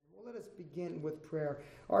begin with prayer.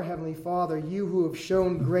 Our Heavenly Father, you who have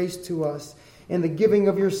shown grace to us in the giving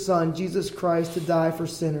of your Son, Jesus Christ, to die for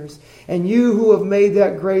sinners, and you who have made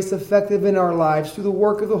that grace effective in our lives through the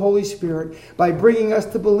work of the Holy Spirit by bringing us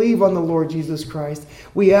to believe on the Lord Jesus Christ,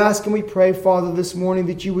 we ask and we pray, Father, this morning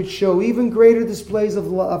that you would show even greater displays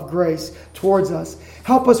of grace towards us.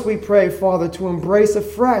 Help us, we pray, Father, to embrace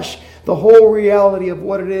afresh the whole reality of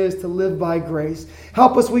what it is to live by grace.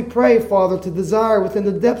 Help us, we pray, Father, to desire within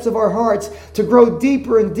the depths of our hearts to grow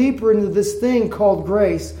deeper and deeper into this thing called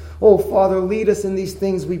grace. Oh, Father, lead us in these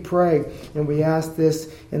things, we pray. And we ask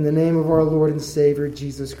this in the name of our Lord and Savior,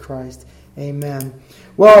 Jesus Christ. Amen.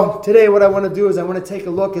 Well, today what I want to do is I want to take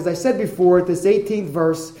a look, as I said before, at this 18th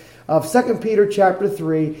verse of 2 Peter chapter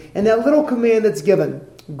 3, and that little command that's given.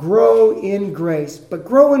 Grow in grace. But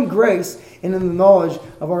grow in grace and in the knowledge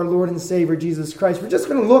of our Lord and Savior, Jesus Christ. We're just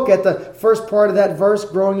going to look at the first part of that verse,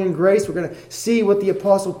 growing in grace. We're going to see what the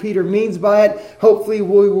Apostle Peter means by it. Hopefully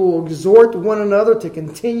we will exhort one another to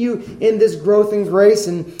continue in this growth in grace.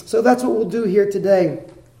 And so that's what we'll do here today.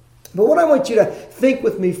 But what I want you to think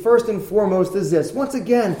with me first and foremost is this. Once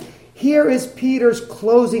again, here is Peter's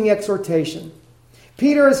closing exhortation.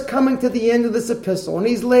 Peter is coming to the end of this epistle, and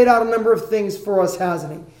he's laid out a number of things for us,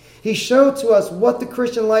 hasn't he? He showed to us what the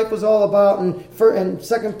Christian life was all about in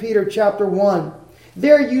 2 Peter chapter 1.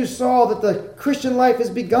 There you saw that the Christian life is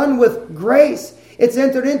begun with grace. It's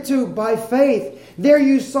entered into by faith. There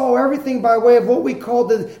you saw everything by way of what we call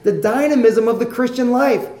the dynamism of the Christian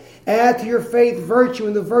life. Add to your faith virtue,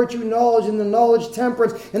 and the virtue knowledge, and the knowledge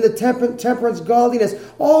temperance, and the temperance godliness.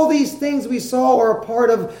 All these things we saw are a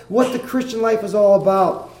part of what the Christian life is all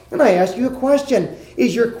about. And I ask you a question.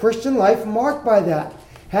 Is your Christian life marked by that?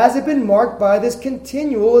 Has it been marked by this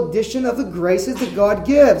continual addition of the graces that God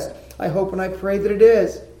gives? I hope and I pray that it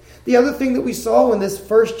is. The other thing that we saw in this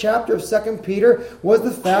first chapter of 2 Peter was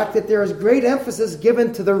the fact that there is great emphasis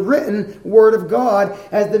given to the written Word of God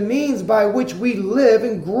as the means by which we live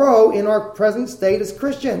and grow in our present state as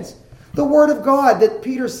Christians. The Word of God that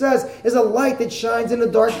Peter says is a light that shines in a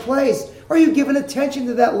dark place. Are you giving attention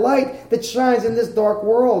to that light that shines in this dark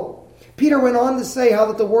world? Peter went on to say how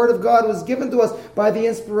that the Word of God was given to us by the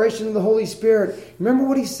inspiration of the Holy Spirit. Remember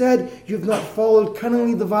what he said? You've not followed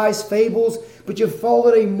cunningly devised fables, but you've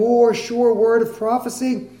followed a more sure word of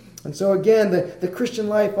prophecy. And so again, the Christian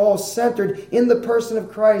life all centered in the person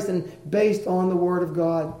of Christ and based on the Word of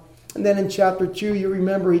God. And then in chapter 2, you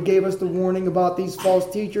remember he gave us the warning about these false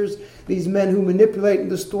teachers, these men who manipulate and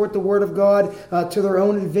distort the Word of God to their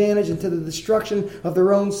own advantage and to the destruction of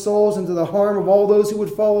their own souls and to the harm of all those who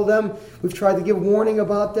would follow them. We've tried to give warning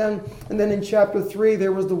about them. And then in chapter 3,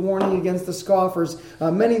 there was the warning against the scoffers,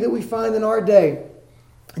 many that we find in our day.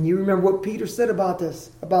 And you remember what Peter said about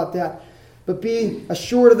that. But be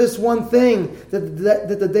assured of this one thing,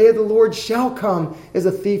 that the day of the Lord shall come as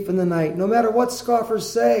a thief in the night. No matter what scoffers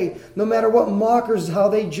say, no matter what mockers, how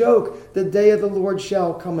they joke, the day of the Lord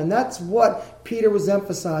shall come. And that's what Peter was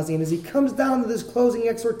emphasizing. As he comes down to this closing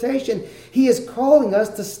exhortation, he is calling us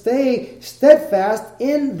to stay steadfast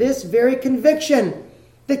in this very conviction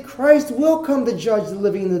that Christ will come to judge the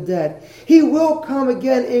living and the dead. He will come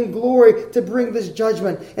again in glory to bring this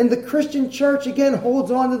judgment. And the Christian church again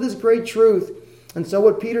holds on to this great truth. And so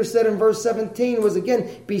what Peter said in verse 17 was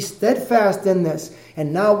again, be steadfast in this.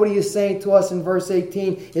 And now what he is saying to us in verse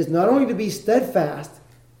 18 is not only to be steadfast,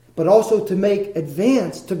 but also to make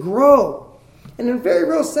advance, to grow. And in a very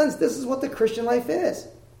real sense, this is what the Christian life is.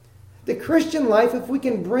 The Christian life, if we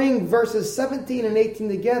can bring verses 17 and 18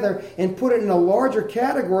 together and put it in a larger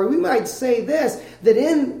category, we might say this, that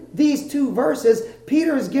in these two verses,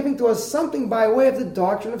 Peter is giving to us something by way of the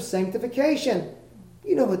doctrine of sanctification.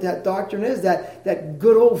 You know what that doctrine is, that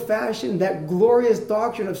good old-fashioned, that glorious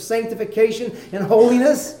doctrine of sanctification and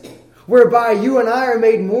holiness, whereby you and I are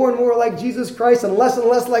made more and more like Jesus Christ and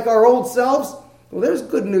less like our old selves. Well, there's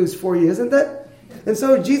good news for you, isn't it? And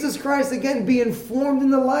so Jesus Christ, again, being formed in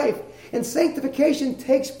the life. And sanctification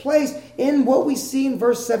takes place in what we see in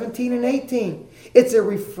verse 17 and 18. It's a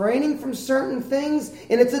refraining from certain things,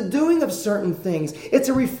 and it's a doing of certain things. It's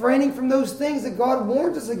a refraining from those things that God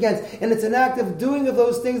warns us against, and it's an act of doing of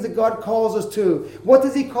those things that God calls us to. What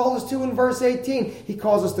does he call us to in verse 18? He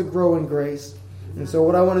calls us to grow in grace. And so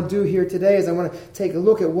what I want to do here today is I want to take a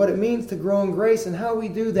look at what it means to grow in grace and how we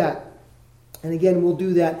do that. And again, we'll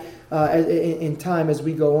do that in time as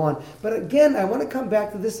we go on. But again, I want to come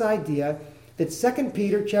back to this idea that 2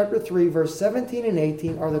 Peter chapter 3, verse 17 and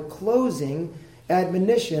 18 are the closing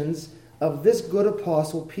admonitions of this good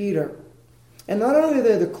apostle Peter. And not only are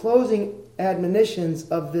they the closing admonitions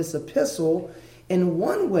of this epistle, in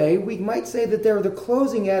one way, we might say that they're the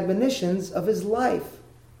closing admonitions of his life.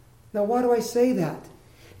 Now, why do I say that?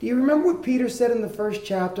 Do you remember what Peter said in the first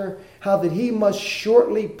chapter? How that he must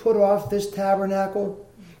shortly put off this tabernacle?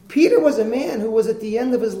 Peter was a man who was at the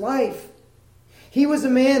end of his life. He was a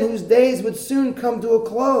man whose days would soon come to a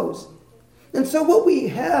close. And so what we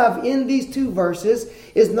have in these two verses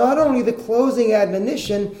is not only the closing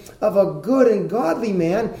admonition of a good and godly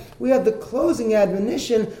man, we have the closing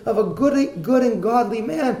admonition of a good and godly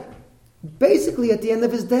man basically at the end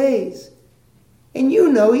of his days. And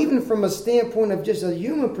you know, even from a standpoint of just a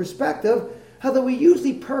human perspective, how that we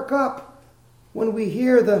usually perk up when we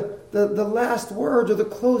hear the last words or the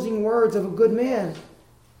closing words of a good man.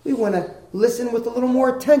 We want to listen with a little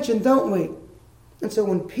more attention, don't we? And so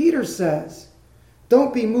when Peter says,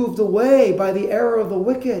 don't be moved away by the error of the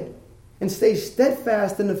wicked and stay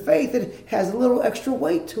steadfast in the faith, it has a little extra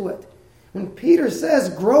weight to it. When Peter says,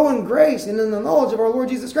 grow in grace and in the knowledge of our Lord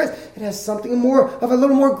Jesus Christ, it has something more of a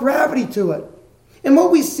little more gravity to it. And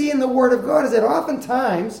what we see in the Word of God is that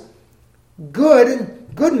oftentimes good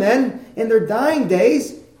men in their dying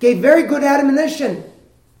days gave very good admonition.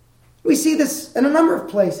 We see this in a number of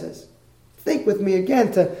places. Think with me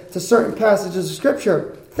again to certain passages of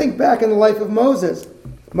Scripture. Think back in the life of Moses.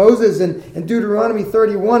 Moses in Deuteronomy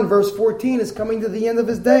 31 verse 14 is coming to the end of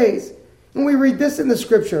his days. And we read this in the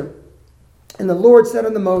Scripture. And the Lord said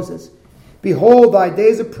unto Moses, behold, thy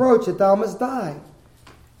days approach that thou must die.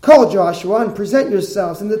 Call Joshua and present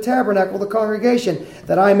yourselves in the tabernacle of the congregation,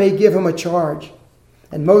 that I may give him a charge.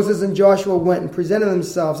 And Moses and Joshua went and presented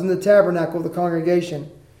themselves in the tabernacle of the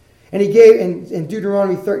congregation. And he gave, in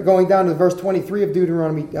Deuteronomy, going down to verse 23 of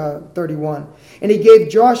Deuteronomy 31, and he gave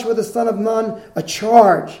Joshua the son of Nun a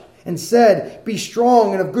charge, and said, be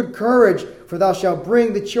strong and of good courage, for thou shalt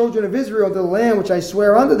bring the children of Israel to the land which I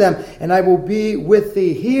swear unto them, and I will be with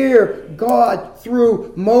thee. Here, God,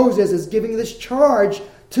 through Moses, is giving this charge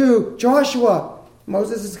to Joshua.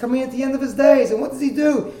 Moses is coming at the end of his days, and what does he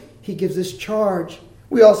do? He gives this charge.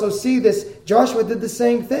 We also see this. Joshua did the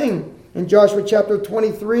same thing in Joshua chapter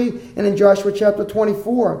 23 and in Joshua chapter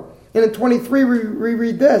 24. And in 23 we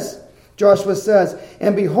read this. Joshua says,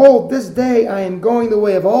 and behold, this day I am going the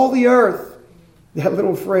way of all the earth. That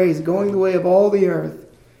little phrase, going the way of all the earth.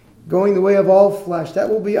 Going the way of all flesh. That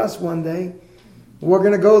will be us one day. We're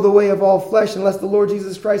going to go the way of all flesh unless the Lord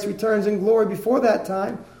Jesus Christ returns in glory before that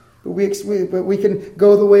time. But we can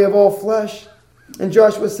go the way of all flesh. And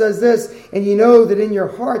Joshua says this, and you know that in your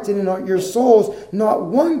hearts and in your souls, not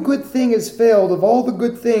one good thing has failed of all the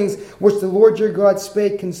good things which the Lord your God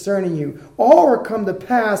spake concerning you. All are come to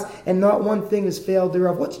pass, and not one thing has failed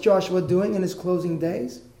thereof. What's Joshua doing in his closing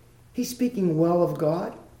days? He's speaking well of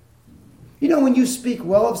God. You know, when you speak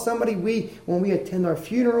well of somebody, when we attend our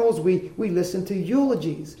funerals, we listen to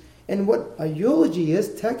eulogies. And what a eulogy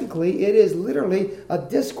is, technically, it is literally a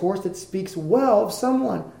discourse that speaks well of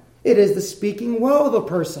someone. It is the speaking well of a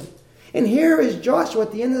person. And here is Joshua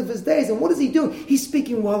at the end of his days. And what does he do? He's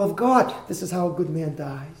speaking well of God. This is how a good man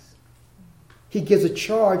dies. He gives a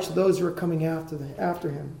charge to those who are coming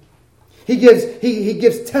after him. He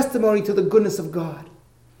gives testimony to the goodness of God.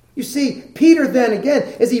 You see, Peter then again,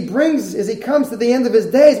 as he comes to the end of his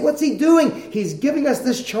days, what's he doing? He's giving us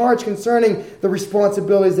this charge concerning the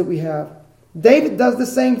responsibilities that we have. David does the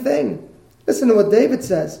same thing. Listen to what David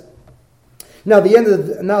says. Now the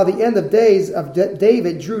end of days of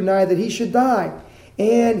David drew nigh that he should die.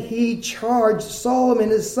 And he charged Solomon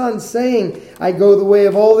his son, saying, I go the way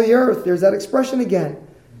of all the earth. There's that expression again.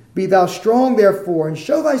 Be thou strong, therefore, and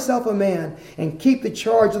show thyself a man, and keep the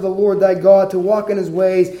charge of the Lord thy God, to walk in his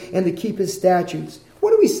ways, and to keep his statutes.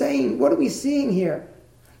 What are we saying? What are we seeing here?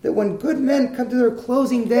 That when good men come to their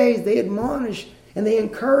closing days, they admonish, and they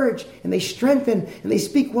encourage, and they strengthen, and they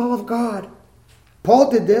speak well of God.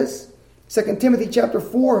 Paul did this. 2 Timothy chapter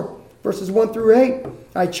 4, verses 1 through 8.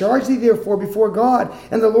 I charge thee therefore before God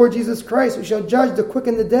and the Lord Jesus Christ, who shall judge the quick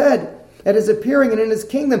and the dead, at his appearing and in his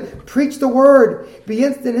kingdom. Preach the word. Be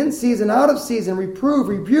instant in season, out of season. Reprove,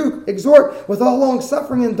 rebuke, exhort with all long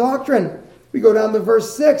suffering and doctrine. We go down to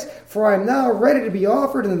verse 6. For I am now ready to be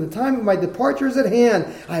offered, and the time of my departure is at hand.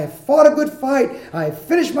 I have fought a good fight. I have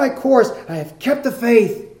finished my course. I have kept the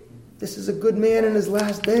faith. This is a good man in his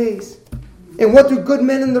last days. And what do good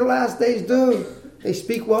men in their last days do? They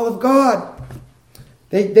speak well of God.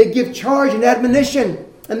 They give charge and admonition.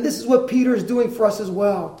 And this is what Peter is doing for us as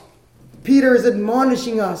well. Peter is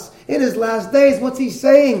admonishing us in his last days. What's he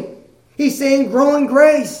saying? He's saying, grow in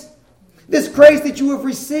grace. This grace that you have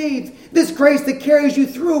received, this grace that carries you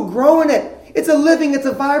through, grow in it. It's a living, it's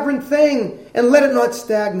a vibrant thing. And let it not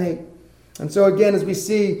stagnate. And so again, as we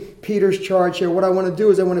see Peter's charge here, what I want to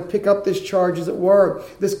do is I want to pick up this charge, as it were,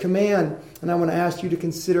 this command, and I want to ask you to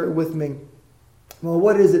consider it with me. Well,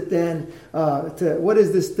 what is it then? What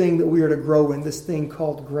is this thing that we are to grow in, this thing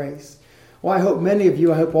called grace? Well, I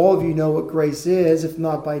hope all of you know what grace is, if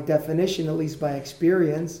not by definition, at least by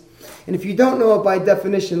experience. And if you don't know it by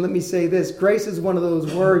definition, let me say this. Grace is one of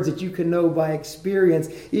those words that you can know by experience,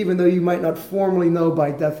 even though you might not formally know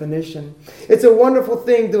by definition. It's a wonderful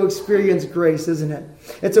thing to experience grace, isn't it?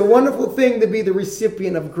 It's a wonderful thing to be the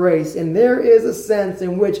recipient of grace. And there is a sense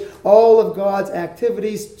in which all of God's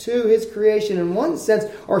activities to His creation, in one sense,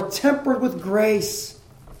 are tempered with grace.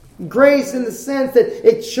 Grace in the sense that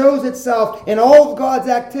it shows itself in all of God's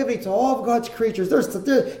activity to all of God's creatures.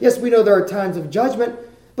 Yes, we know there are times of judgment,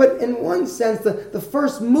 but in one sense, the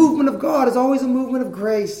first movement of God is always a movement of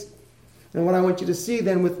grace. And what I want you to see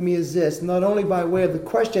then with me is this, not only by way of the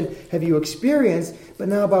question, have you experienced, but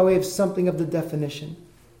now by way of something of the definition.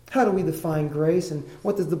 How do we define grace, and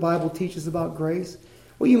what does the Bible teach us about grace?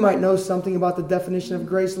 Well, you might know something about the definition of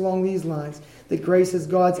grace along these lines, that grace is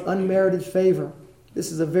God's unmerited favor.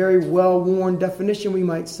 This is a very well-worn definition, we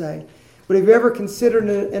might say. But have you ever considered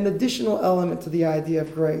an additional element to the idea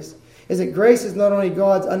of grace? Is that grace is not only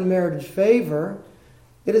God's unmerited favor,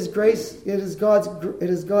 it is God's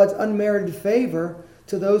unmerited favor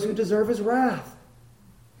to those who deserve His wrath.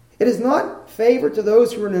 It is not favor to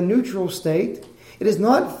those who are in a neutral state. It is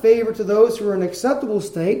not favor to those who are in an acceptable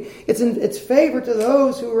state. It's favor to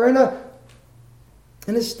those who are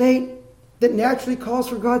in a state that naturally calls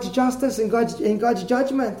for God's justice and God's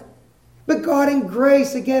judgment. But God in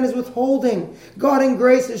grace, again, is withholding. God in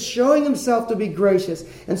grace is showing Himself to be gracious.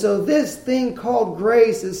 And so this thing called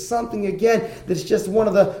grace is something, again, that's just one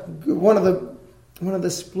of the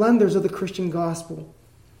splendors of the Christian gospel.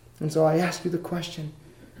 And so I ask you the question,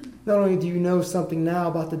 not only do you know something now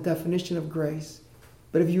about the definition of grace,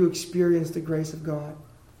 but have you experienced the grace of God?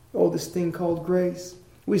 Oh, this thing called grace.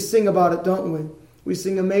 We sing about it, don't we? We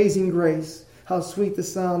sing Amazing Grace. How sweet the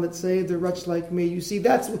sound that saved a wretch like me. You see,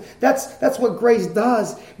 that's what grace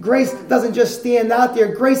does. Grace doesn't just stand out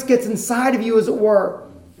there. Grace gets inside of you, as it were.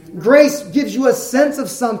 Grace gives you a sense of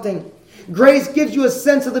something. Grace gives you a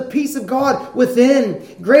sense of the peace of God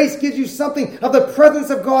within. Grace gives you something of the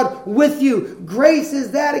presence of God with you. Grace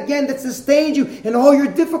is that, again, that sustains you in all your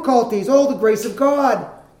difficulties. Oh, the grace of God.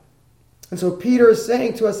 And so Peter is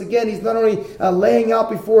saying to us again, he's not only laying out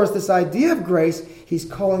before us this idea of grace, he's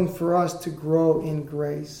calling for us to grow in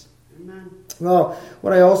grace. Amen. Well,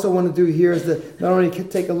 what I also want to do here is to not only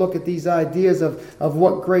take a look at these ideas of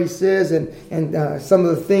what grace is and some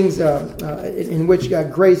of the things in which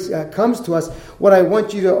grace comes to us. What I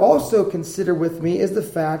want you to also consider with me is the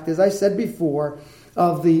fact, as I said before,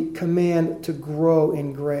 of the command to grow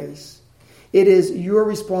in grace. It is your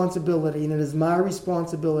responsibility, and it is my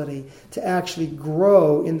responsibility to actually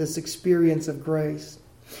grow in this experience of grace.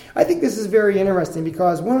 I think this is very interesting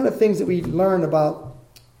because one of the things that we learn about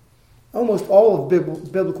almost all of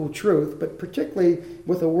biblical truth, but particularly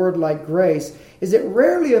with a word like grace, is that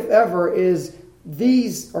rarely, if ever, is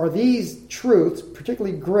these truths,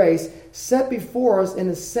 particularly grace, set before us in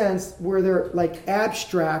a sense where they're like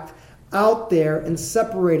abstract, out there, and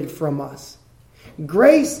separated from us.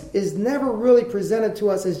 Grace is never really presented to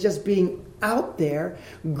us as just being out there.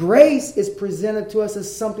 Grace is presented to us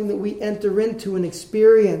as something that we enter into and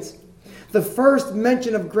experience. The first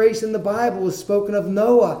mention of grace in the Bible is spoken of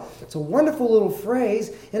Noah. It's a wonderful little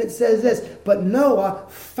phrase, and it says this, but Noah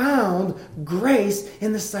found grace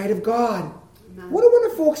in the sight of God. What a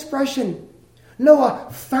wonderful expression. Noah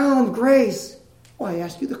found grace. Well, I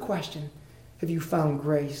ask you the question, have you found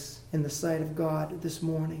grace in the sight of God this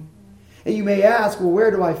morning? And you may ask, well,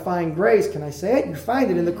 where do I find grace? Can I say it? You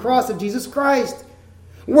find it in the cross of Jesus Christ.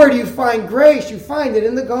 Where do you find grace? You find it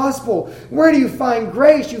in the gospel. Where do you find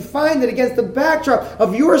grace? You find it against the backdrop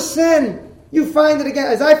of your sin. You find it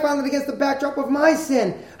again, as I found it against the backdrop of my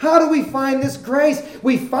sin. How do we find this grace?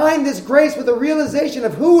 We find this grace with a realization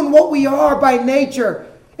of who and what we are by nature,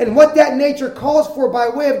 and what that nature calls for by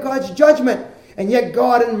way of God's judgment. And yet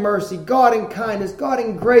God in mercy, God in kindness, God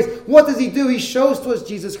in grace, what does He do? He shows to us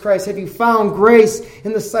Jesus Christ. Have you found grace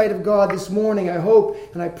in the sight of God this morning? I hope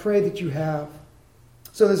and I pray that you have.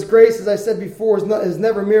 So this grace, as I said before, is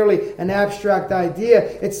never merely an abstract idea.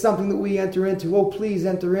 It's something that we enter into. Oh, please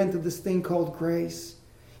enter into this thing called grace.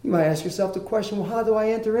 You might ask yourself the question, well, how do I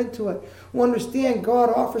enter into it? Well, understand God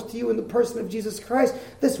offers to you in the person of Jesus Christ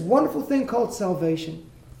this wonderful thing called salvation.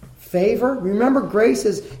 Favor. Remember, grace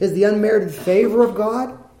is the unmerited favor of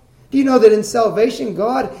God. Do you know that in salvation,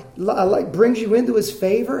 God brings you into His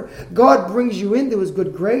favor? God brings you into His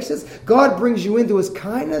good graces. God brings you into His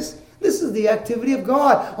kindness. This is the activity of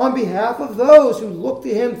God on behalf of those who look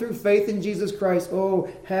to Him through faith in Jesus Christ. Oh,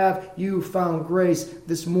 have you found grace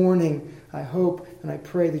this morning? I hope and I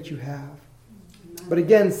pray that you have. But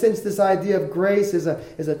again, since this idea of grace is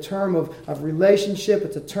a term of relationship,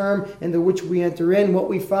 it's a term into which we enter in, what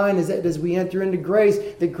we find is that as we enter into grace,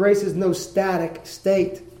 that grace is no static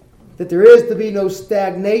state. That there is to be no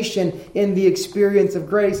stagnation in the experience of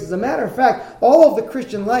grace. As a matter of fact, all of the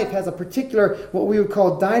Christian life has a particular, what we would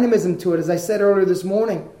call dynamism to it, as I said earlier this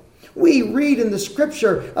morning. We read in the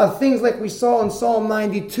Scripture things like we saw in Psalm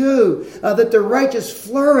 92, that the righteous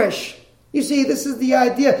flourish. You see, this is the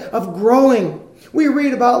idea of growing. We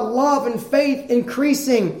read about love and faith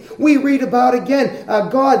increasing. We read about, again,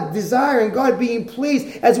 God desiring, God being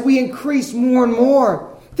pleased as we increase more and more.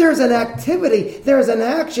 There's an activity, there's an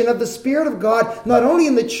action of the Spirit of God, not only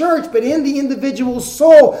in the church, but in the individual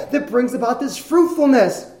soul that brings about this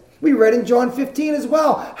fruitfulness. We read in John 15 as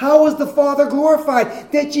well. How is the Father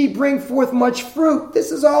glorified? That ye bring forth much fruit. This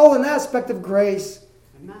is all an aspect of grace.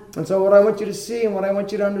 And so what I want you to see and what I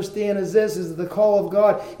want you to understand is this, is the call of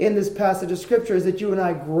God in this passage of Scripture is that you and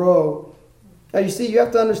I grow. Now you see, you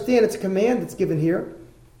have to understand it's a command that's given here.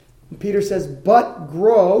 Peter says, but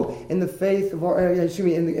grow in the faith of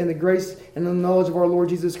in the grace and the knowledge of our Lord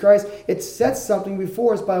Jesus Christ. It sets something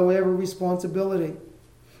before us by way of a responsibility.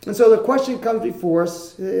 And so the question comes before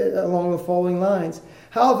us along the following lines.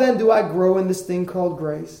 How then do I grow in this thing called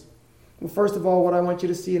grace? Well, first of all, what I want you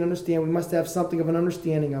to see and understand, we must have something of an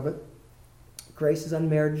understanding of it. Grace is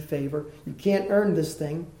unmerited favor. You can't earn this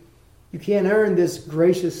thing. You can't earn this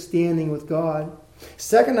gracious standing with God.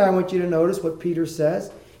 Second, I want you to notice what Peter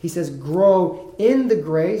says. He says, grow in the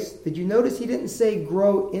grace. Did you notice he didn't say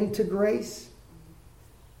grow into grace?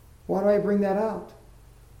 Why do I bring that out?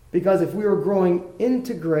 Because if we were growing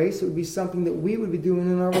into grace, it would be something that we would be doing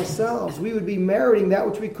in ourselves. We would be meriting that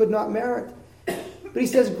which we could not merit. But he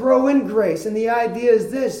says, grow in grace. And the idea is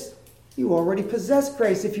this. You already possess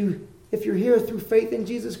grace if you're here through faith in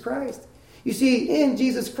Jesus Christ. You see, in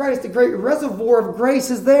Jesus Christ, the great reservoir of grace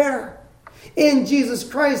is there. In Jesus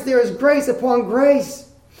Christ, there is grace upon grace.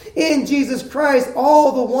 In Jesus Christ,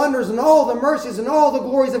 all the wonders and all the mercies and all the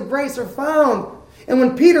glories of grace are found. And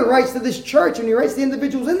when Peter writes to this church, and he writes to the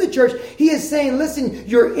individuals in the church, he is saying, listen,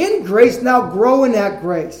 you're in grace, now grow in that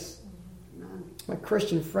grace. My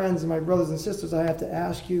Christian friends and my brothers and sisters, I have to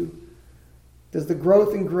ask you, does the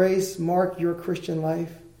growth in grace mark your Christian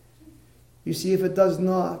life? You see, if it does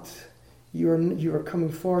not, you are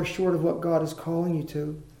coming far short of what God is calling you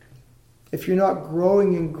to. If you're not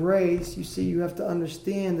growing in grace, you see, you have to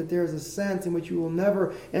understand that there is a sense in which you will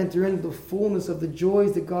never enter into the fullness of the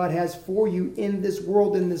joys that God has for you in this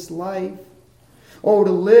world, in this life. Oh,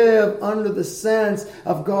 to live under the sense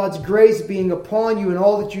of God's grace being upon you in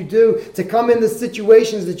all that you do, to come into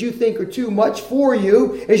situations that you think are too much for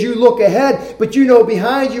you as you look ahead, but you know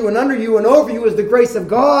behind you and under you and over you is the grace of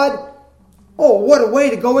God. Oh, what a way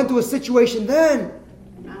to go into a situation then.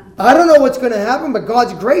 I don't know what's going to happen, but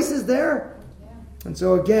God's grace is there. And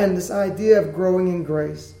so again, this idea of growing in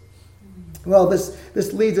grace. Well, this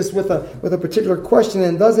leads us with a particular question,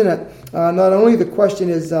 and doesn't it? Not only the question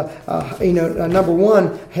is, number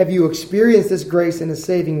one, have you experienced this grace in a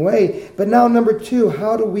saving way? But now, number two,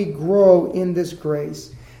 how do we grow in this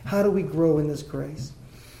grace? How do we grow in this grace?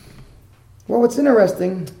 Well, what's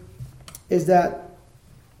interesting is that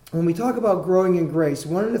when we talk about growing in grace,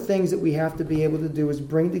 one of the things that we have to be able to do is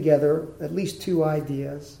bring together at least two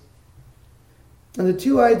ideas. And the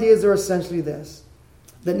two ideas are essentially this.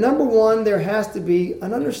 That number one, there has to be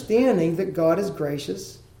an understanding that God is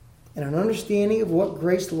gracious, and an understanding of what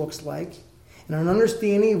grace looks like, and an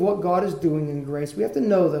understanding of what God is doing in grace. We have to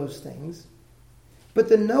know those things. But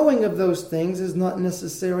the knowing of those things is not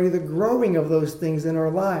necessarily the growing of those things in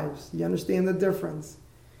our lives. You understand the difference?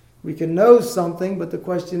 We can know something, but the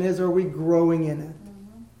question is, are we growing in it?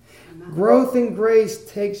 Growth in grace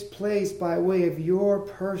takes place by way of your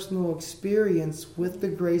personal experience with the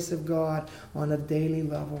grace of God on a daily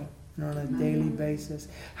level and on a daily basis.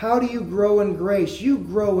 How do you grow in grace? You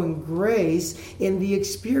grow in grace in the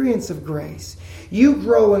experience of grace. You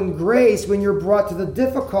grow in grace when you're brought to the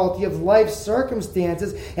difficulty of life's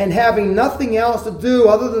circumstances and having nothing else to do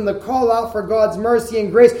other than to call out for God's mercy and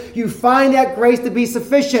grace. You find that grace to be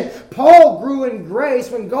sufficient. Paul grew in grace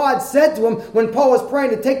when God said to him, when Paul was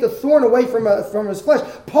praying to take the thorn away from his flesh,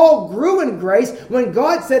 Paul grew in grace when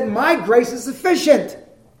God said, my grace is sufficient.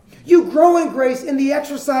 You grow in grace in the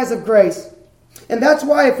exercise of grace. And that's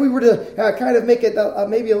why if we were to kind of make it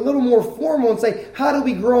maybe a little more formal and say, how do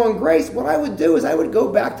we grow in grace? What I would do is I would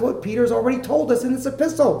go back to what Peter's already told us in this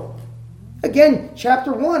epistle. Again,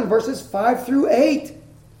 chapter 1, verses 5 through 8.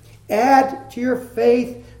 Add to your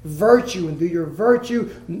faith virtue, and through your virtue,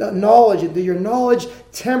 knowledge, and through your knowledge,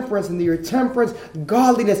 temperance, and through your temperance,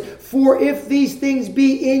 godliness. For if these things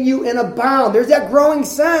be in you and abound, there's that growing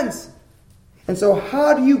sense. And so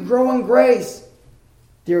how do you grow in grace?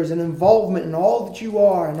 There is an involvement in all that you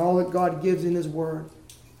are and all that God gives in His Word.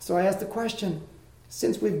 So I ask the question,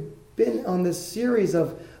 since we've been on this series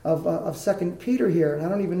of 2 Peter here, and I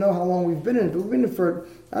don't even know how long we've been in it, but we've been in it for,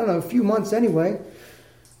 a few months anyway.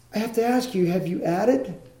 I have to ask you, have you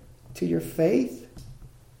added to your faith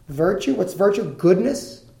virtue? What's virtue?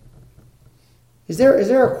 Goodness? Is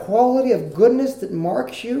there a quality of goodness that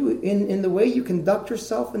marks you in the way you conduct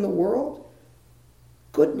yourself in the world?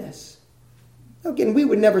 Goodness. Again, we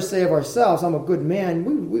would never say of ourselves, I'm a good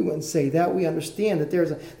man. We wouldn't say that. We understand that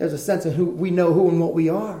there's a sense of who we know who and what we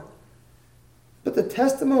are. But the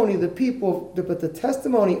testimony of the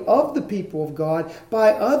people of God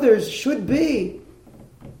by others should be,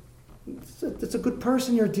 it's a good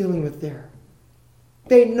person you're dealing with there.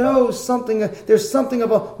 They know something, there's something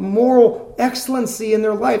of a moral excellency in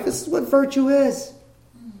their life. This is what virtue is.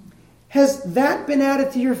 Has that been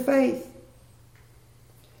added to your faith?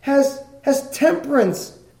 Has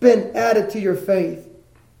temperance been added to your faith?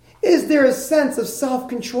 Is there a sense of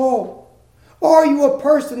self-control? Are you a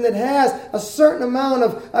person that has a certain amount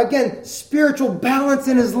of, again, spiritual balance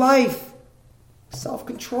in his life?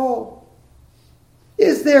 Self-control.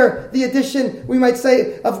 Is there the addition, we might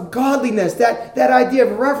say, of godliness, that idea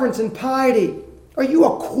of reverence and piety? Are you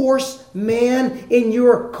a coarse man in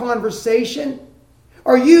your conversation?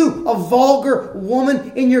 Are you a vulgar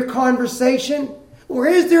woman in your conversation? Or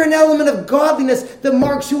is there an element of godliness that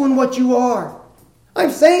marks who and what you are? I'm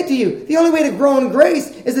saying to you, the only way to grow in grace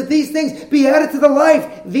is that these things be added to the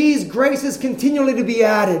life. These graces continually to be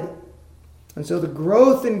added. And so the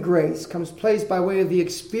growth in grace comes placed by way of the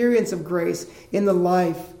experience of grace in the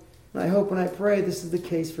life. And I hope and I pray this is the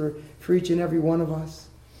case for each and every one of us.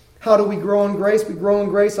 How do we grow in grace? We grow in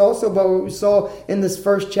grace also by what we saw in this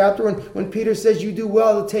first chapter when Peter says you do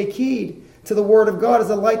well to take heed to the Word of God as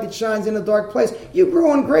a light that shines in a dark place. You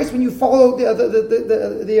grow in grace when you follow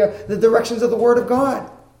the directions of the Word of God.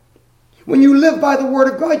 When you live by the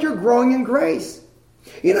Word of God, you're growing in grace.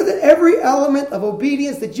 You know that every element of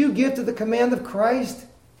obedience that you give to the command of Christ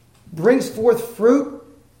brings forth fruit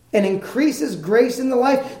and increases grace in the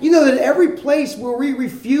life. You know that every place where we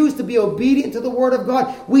refuse to be obedient to the Word of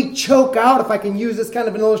God, we choke out, if I can use this kind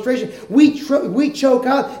of an illustration, we choke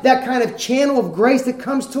out that kind of channel of grace that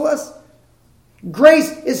comes to us. Grace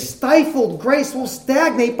is stifled. Grace will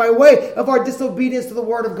stagnate by way of our disobedience to the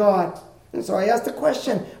Word of God. And so I ask the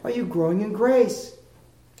question, are you growing in grace?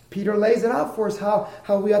 Peter lays it out for us how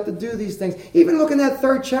we ought to do these things. Even look in that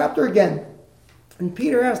third chapter again. And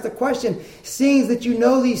Peter asked the question, seeing that you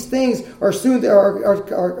know these things are soon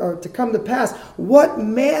are to come to pass, what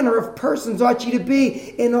manner of persons ought ye to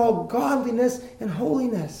be in all godliness and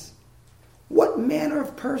holiness? What manner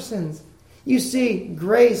of persons? You see,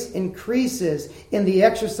 grace increases in the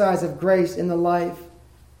exercise of grace in the life.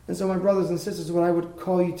 And so, my brothers and sisters, what I would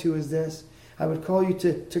call you to is this. I would call you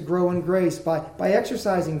to grow in grace by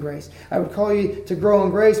exercising grace. I would call you to grow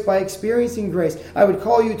in grace by experiencing grace. I would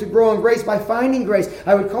call you to grow in grace by finding grace.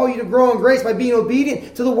 I would call you to grow in grace by being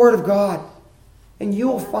obedient to the Word of God. And you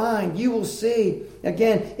will see,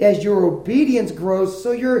 again, as your obedience grows,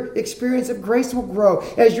 so your experience of grace will grow.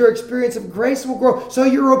 As your experience of grace will grow, so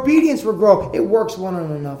your obedience will grow. It works one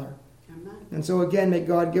on another. Amen. And so again, may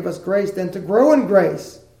God give us grace then to grow in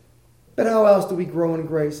grace. But how else do we grow in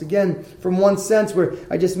grace? Again, from one sense where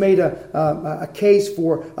I just made a case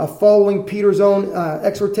for following Peter's own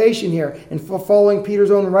exhortation here and for following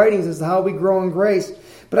Peter's own writings as to how we grow in grace.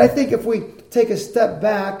 But I think if we take a step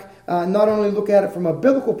back, not only look at it from a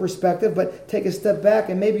biblical perspective, but take a step back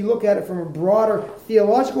and maybe look at it from a broader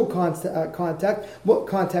theological context,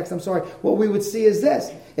 what we would see is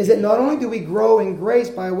this, is that not only do we grow in grace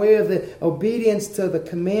by way of the obedience to the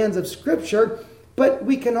commands of Scripture, but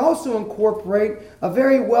we can also incorporate a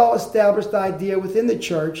very well-established idea within the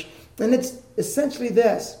church, and it's essentially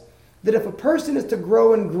this, that if a person is to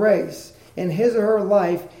grow in grace in his or her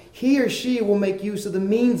life, he or she will make use of the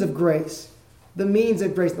means of grace. The means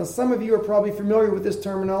of grace. Now, some of you are probably familiar with this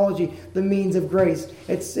terminology, the means of grace.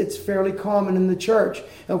 It's fairly common in the church.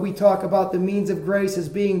 We talk about the means of grace as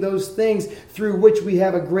being those things through which we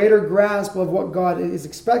have a greater grasp of what God is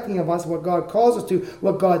expecting of us, what God calls us to,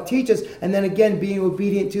 what God teaches, and then again being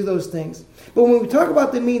obedient to those things. But when we talk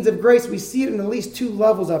about the means of grace, we see it in at least two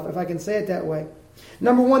levels of, if I can say it that way.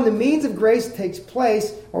 Number one, the means of grace takes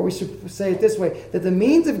place, or we should say it this way, that the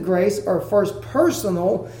means of grace are first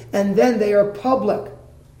personal and then they are public.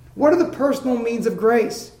 What are the personal means of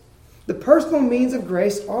grace? The personal means of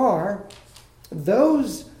grace are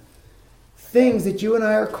those things that you and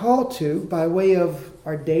I are called to by way of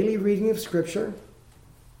our daily reading of Scripture,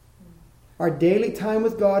 our daily time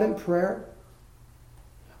with God in prayer,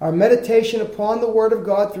 our meditation upon the Word of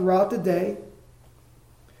God throughout the day,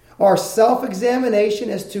 our self-examination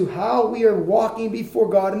as to how we are walking before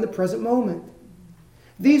God in the present moment.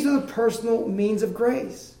 These are the personal means of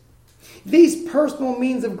grace. These personal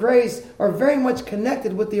means of grace are very much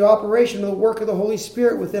connected with the operation of the work of the Holy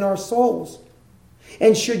Spirit within our souls.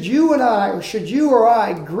 And should you or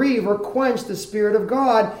I grieve or quench the Spirit of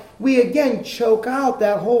God, we again choke out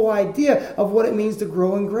that whole idea of what it means to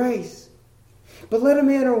grow in grace. But let a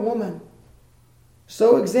man or woman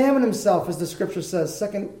so examine himself, as the Scripture says,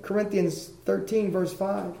 2 Corinthians 13, verse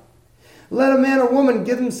 5. Let a man or woman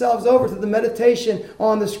give themselves over to the meditation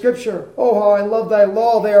on the Scripture. Oh, how I love thy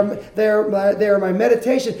law. They are my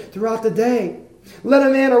meditation throughout the day. Let a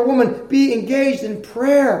man or woman be engaged in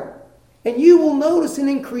prayer, and you will notice an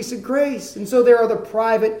increase of grace. And so there are the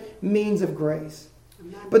private means of grace.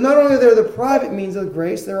 But not only are there the private means of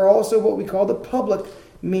grace, there are also what we call the public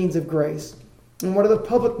means of grace. And what are the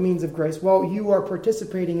public means of grace? Well, you are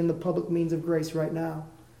participating in the public means of grace right now.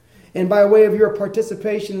 And by way of your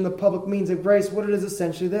participation in the public means of grace, what it is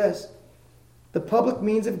essentially this. The public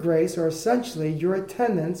means of grace are essentially your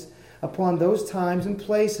attendance upon those times and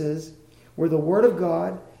places where the Word of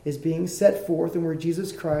God is being set forth and where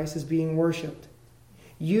Jesus Christ is being worshipped.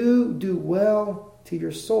 You do well to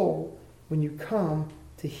your soul when you come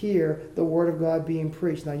to hear the Word of God being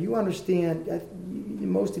preached. Now you understand,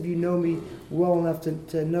 most of you know me well enough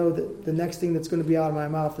to know that the next thing that's going to be out of my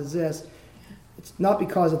mouth is this. It's not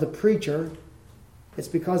because of the preacher. It's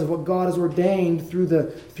because of what God has ordained through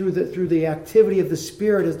the activity of the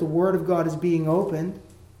Spirit as the Word of God is being opened.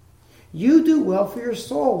 You do well for your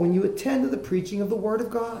soul when you attend to the preaching of the Word of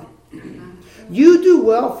God. You do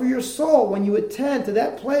well for your soul when you attend to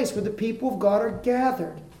that place where the people of God are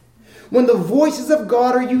gathered. When the voices of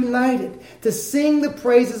God are united to sing the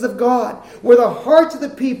praises of God. Where the hearts of the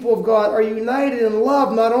people of God are united in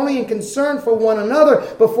love, not only in concern for one another,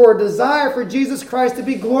 but for a desire for Jesus Christ to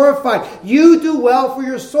be glorified. You do well for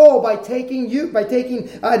your soul by taking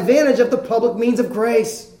advantage of the public means of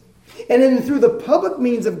grace. And then through the public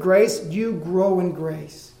means of grace, you grow in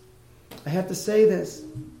grace. I have to say this.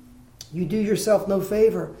 You do yourself no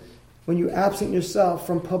favor when you absent yourself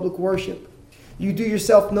from public worship. You do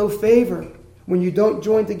yourself no favor when you don't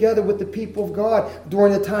join together with the people of God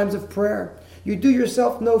during the times of prayer. You do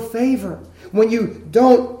yourself no favor when you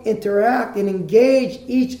don't interact and engage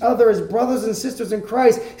each other as brothers and sisters in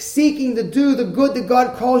Christ, seeking to do the good that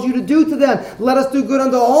God calls you to do to them. Let us do good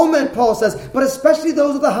unto all men, Paul says, but especially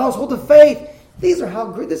those of the household of faith. This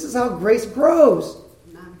is how grace grows.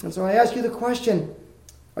 And so I ask you the question,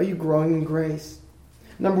 are you growing in grace?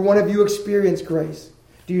 Number one, have you experienced grace?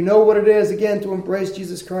 Do you know what it is, again, to embrace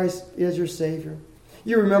Jesus Christ as your Savior?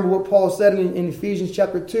 You remember what Paul said in Ephesians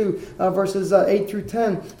chapter 2, verses 8 through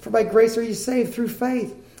 10. For by grace are you saved through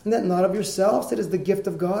faith, and that not of yourselves, it is the gift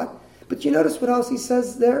of God. But you notice what else he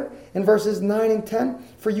says there in verses 9 and 10?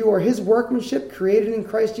 For you are his workmanship, created in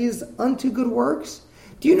Christ Jesus unto good works.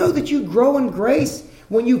 Do you know that you grow in grace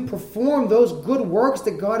when you perform those good works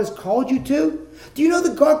that God has called you to? Do you know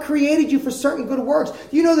that God created you for certain good works?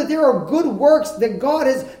 Do you know that there are good works that God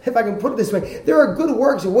has, if I can put it this way, there are good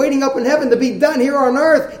works waiting up in heaven to be done here on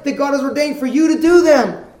earth that God has ordained for you to do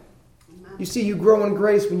them? You see, you grow in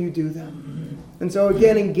grace when you do them. And so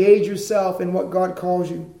again, engage yourself in what God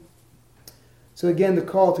calls you. So again, the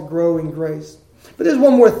call to grow in grace. But there's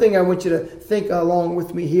one more thing I want you to think along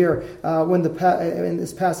with me here in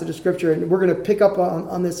this passage of Scripture, and we're going to pick up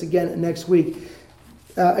on this again next week.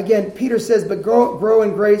 Again, Peter says, but grow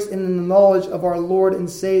in grace and in the knowledge of our Lord and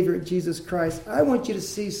Savior, Jesus Christ. I want you to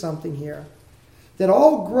see something here. That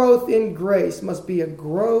all growth in grace must be a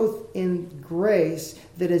growth in grace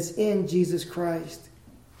that is in Jesus Christ.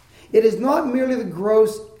 It is not merely the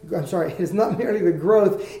growth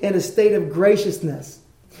in a state of graciousness.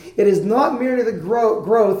 It is not merely the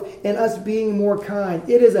growth in us being more kind.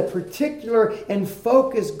 It is a particular and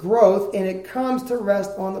focused growth, and it comes to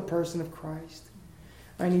rest on the person of Christ.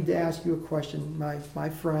 I need to ask you a question, my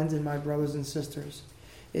friends and my brothers and sisters.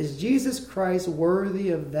 Is Jesus Christ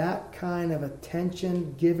worthy of that kind of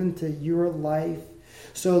attention given to your life,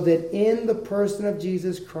 so that in the person of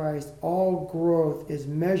Jesus Christ, all growth is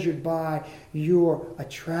measured by your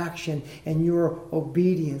attraction and your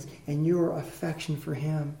obedience and your affection for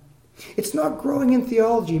Him? It's not growing in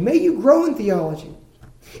theology. May you grow in theology.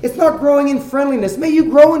 It's not growing in friendliness. May you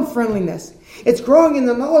grow in friendliness. It's growing in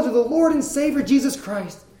the knowledge of the Lord and Savior Jesus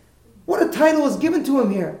Christ. What a title is given to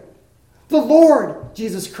Him here. The Lord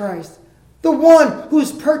Jesus Christ. The one who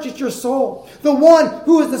has purchased your soul. The one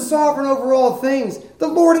who is the sovereign over all things. The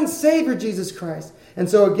Lord and Savior Jesus Christ. And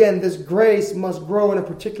so again, this grace must grow in a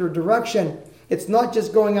particular direction. It's not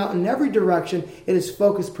just going out in every direction. It is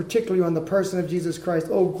focused particularly on the person of Jesus Christ.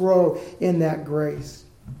 Oh, grow in that grace.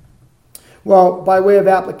 Well, by way of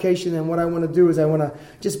application, then, what I want to do is I want to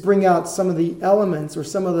just bring out some of the elements or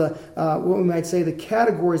some of the, what we might say, the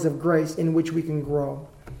categories of grace in which we can grow.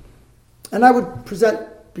 And I would present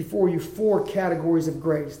before you 4 categories of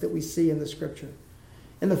grace that we see in the Scripture.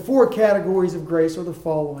 And the 4 categories of grace are the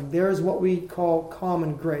following. There is what we call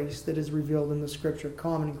common grace that is revealed in the Scripture,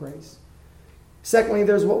 common grace. Secondly,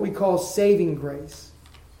 there's what we call saving grace.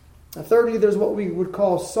 Thirdly, there's what we would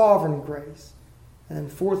call sovereign grace. And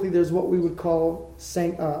fourthly, there's what we would call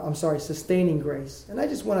sustaining grace. And I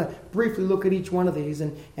just want to briefly look at each one of these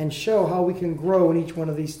and show how we can grow in each one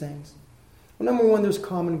of these things. Well, number one, there's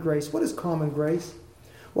common grace. What is common grace?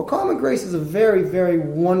 Well, common grace is a very, very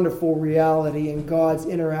wonderful reality in God's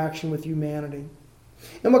interaction with humanity.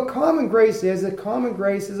 And what common grace is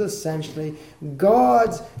essentially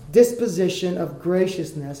God's disposition of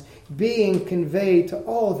graciousness being conveyed to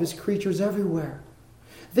all of His creatures everywhere.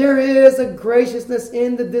 There is a graciousness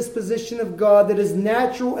in the disposition of God that is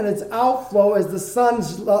natural in its outflow as the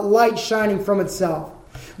sun's light shining from itself.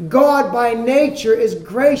 God by nature is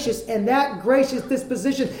gracious, and that gracious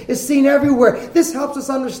disposition is seen everywhere. This helps us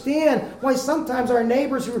understand why sometimes our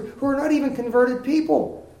neighbors who are not even converted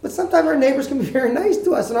people, but sometimes our neighbors can be very nice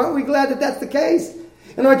to us, and aren't we glad that that's the case?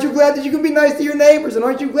 And aren't you glad that you can be nice to your neighbors? And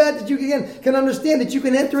aren't you glad that you can understand that you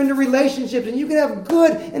can enter into relationships and you can have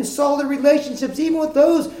good and solid relationships even with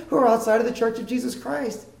those who are outside of the Church of Jesus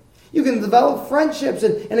Christ? You can develop friendships,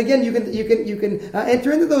 and again, you can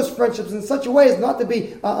enter into those friendships in such a way as not to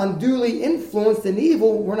be unduly influenced in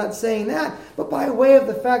evil. We're not saying that, but by way of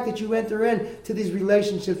the fact that you enter into these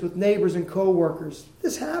relationships with neighbors and co-workers.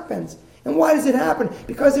 This happens. And why does it happen?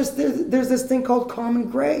 Because there's this thing called common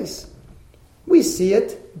grace. We see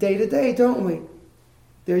it day to day, don't we?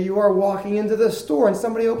 There you are walking into the store and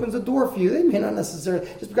somebody opens the door for you. They may not necessarily,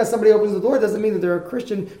 just because somebody opens the door doesn't mean that they're a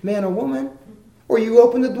Christian man or woman. Or you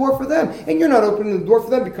open the door for them. And you're not opening the door for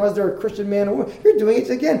them because they're a Christian man or woman. You're doing it,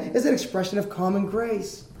 again, as an expression of common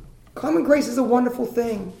grace. Common grace is a wonderful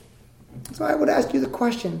thing. So I would ask you the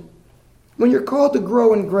question. When you're called to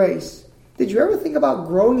grow in grace, did you ever think about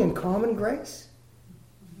growing in common grace?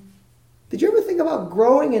 Did you ever think about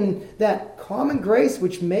growing in that common grace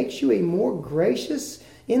which makes you a more gracious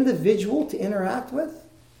individual to interact with?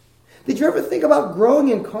 Did you ever think about growing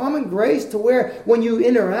in common grace to where when you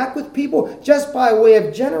interact with people, just by way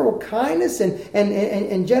of general kindness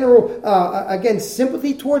and general, again,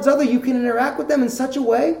 sympathy towards others, you can interact with them in such a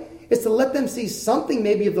way as to let them see something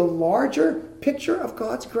maybe of the larger picture of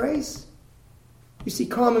God's grace? You see,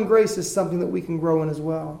 common grace is something that we can grow in as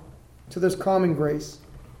well. So there's common grace.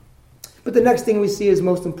 But the next thing we see is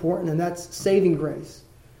most important, and that's saving grace.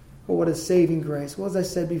 Well, what is saving grace? Well, as I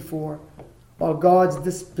said before, while God's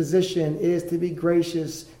disposition is to be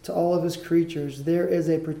gracious to all of His creatures, there is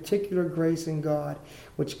a particular grace in God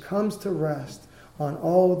which comes to rest on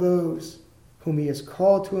all those whom He has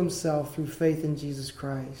called to Himself through faith in Jesus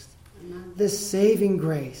Christ. Amen. This saving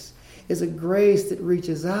grace is a grace that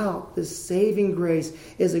reaches out. This saving grace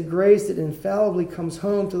is a grace that infallibly comes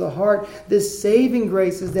home to the heart. This saving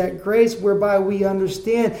grace is that grace whereby we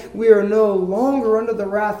understand we are no longer under the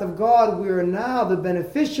wrath of God. We are now the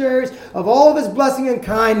beneficiaries of all of His blessing and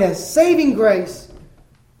kindness. Saving grace.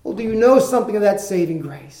 Well, do you know something of that saving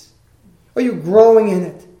grace? Are you growing in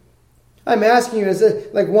it? I'm asking you,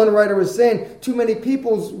 like one writer was saying, too many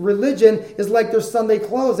people's religion is like their Sunday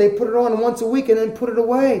clothes. They put it on once a week and then put it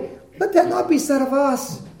away. Let that not be said of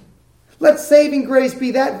us. Let saving grace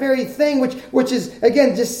be that very thing which is,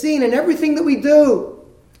 again, just seen in everything that we do.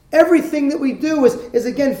 Everything that we do is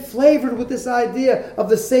again, flavored with this idea of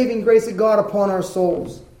the saving grace of God upon our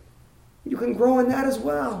souls. You can grow in that as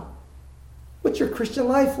well. What's your Christian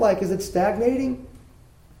life like? Is it stagnating?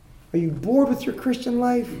 Are you bored with your Christian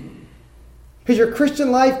life? Has your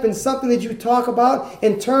Christian life been something that you talk about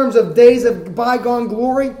in terms of days of bygone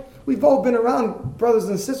glory? We've all been around brothers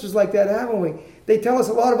and sisters like that, haven't we? They tell us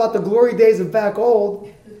a lot about the glory days of back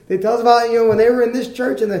old. They tell us about, when they were in this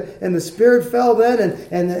church and the Spirit fell then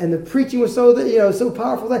and the preaching was so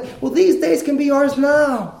powerful then. Well, these days can be ours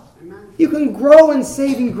now. Amen. You can grow in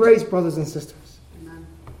saving grace, brothers and sisters. Amen.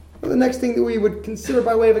 Well, the next thing that we would consider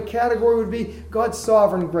by way of a category would be God's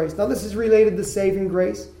sovereign grace. Now, this is related to saving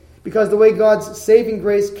grace because the way God's saving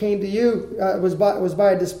grace came to you was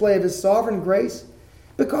by a display of His sovereign grace.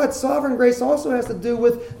 But God's sovereign grace also has to do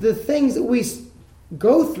with the things that we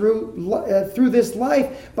go through this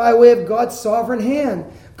life by way of God's sovereign hand.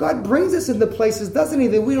 God brings us into places, doesn't He,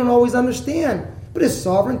 that we don't always understand. But His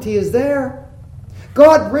sovereignty is there.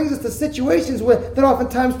 God brings us to situations that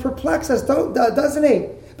oftentimes perplex us, doesn't He?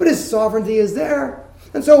 But His sovereignty is there.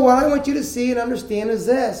 And so what I want you to see and understand is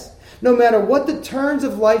this. No matter what the turns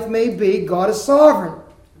of life may be, God is sovereign.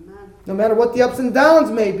 No matter what the ups and downs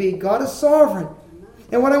may be, God is sovereign.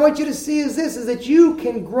 And what I want you to see is this, is that you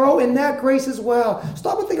can grow in that grace as well.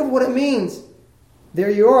 Stop and think of what it means. There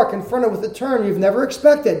you are, confronted with a turn you've never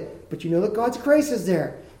expected, but you know that God's grace is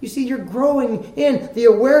there. You see, you're growing in the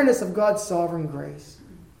awareness of God's sovereign grace.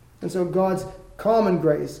 And so God's common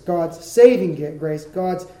grace, God's saving grace,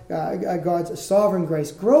 God's sovereign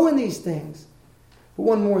grace. Grow in these things. But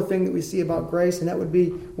one more thing that we see about grace, and that would be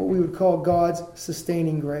what we would call God's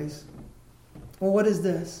sustaining grace. Well, what is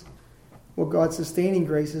this? Well, God's sustaining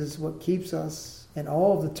grace is what keeps us in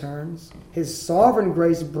all of the turns. His sovereign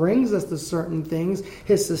grace brings us to certain things.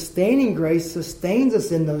 His sustaining grace sustains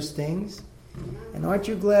us in those things. And aren't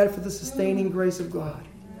you glad for the sustaining grace of God?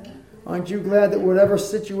 Aren't you glad that whatever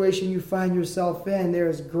situation you find yourself in, there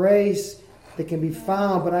is grace that can be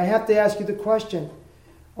found? But I have to ask you the question,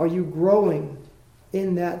 are you growing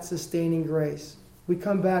in that sustaining grace? We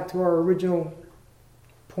come back to our original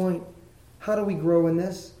point. How do we grow in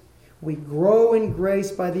this? We grow in grace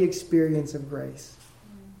by the experience of grace.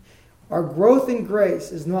 Our growth in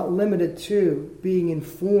grace is not limited to being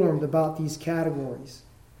informed about these categories.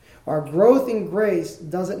 Our growth in grace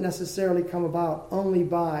doesn't necessarily come about only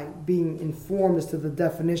by being informed as to the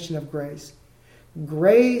definition of grace.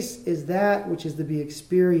 Grace is that which is to be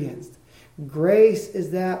experienced. Grace is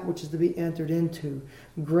that which is to be entered into.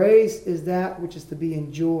 Grace is that which is to be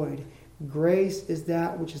enjoyed. Grace is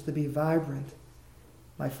that which is to be vibrant.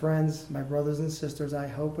 My friends, my brothers and sisters, I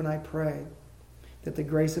hope and I pray that the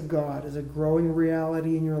grace of God is a growing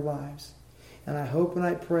reality in your lives. And I hope and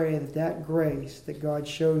I pray that that grace that God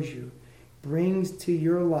shows you brings to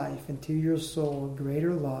your life and to your soul a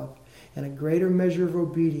greater love and a greater measure of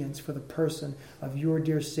obedience for the person of your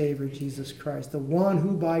dear Savior, Jesus Christ, the one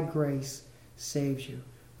who by grace saves you.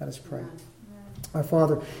 Let us pray. Our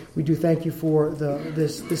Father, we do thank you for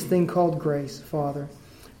this thing called grace, Father.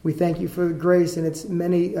 We thank you for grace in its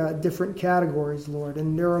many different categories, Lord.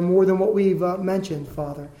 And there are more than what we've mentioned,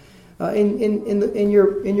 Father. In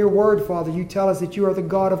your word, Father, you tell us that you are the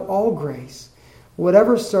God of all grace.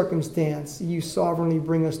 Whatever circumstance you sovereignly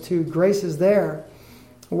bring us to, grace is there.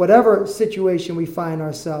 Whatever situation we find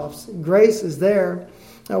ourselves, grace is there.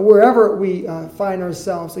 Wherever we find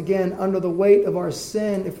ourselves, again, under the weight of our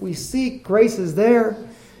sin, if we seek, grace is there.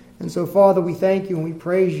 And so, Father, we thank you and we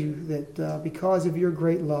praise you that because of your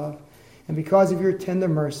great love and because of your tender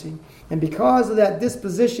mercy and because of that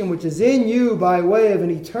disposition which is in you by way of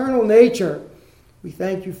an eternal nature, we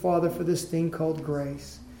thank you, Father, for this thing called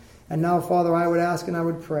grace. And now, Father, I would ask and I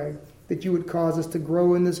would pray that you would cause us to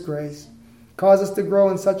grow in this grace, cause us to grow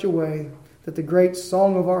in such a way that the great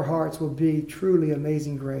song of our hearts will be truly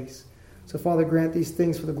amazing grace. So, Father, grant these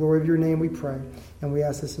things for the glory of your name, we pray. And we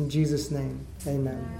ask this in Jesus' name. Amen.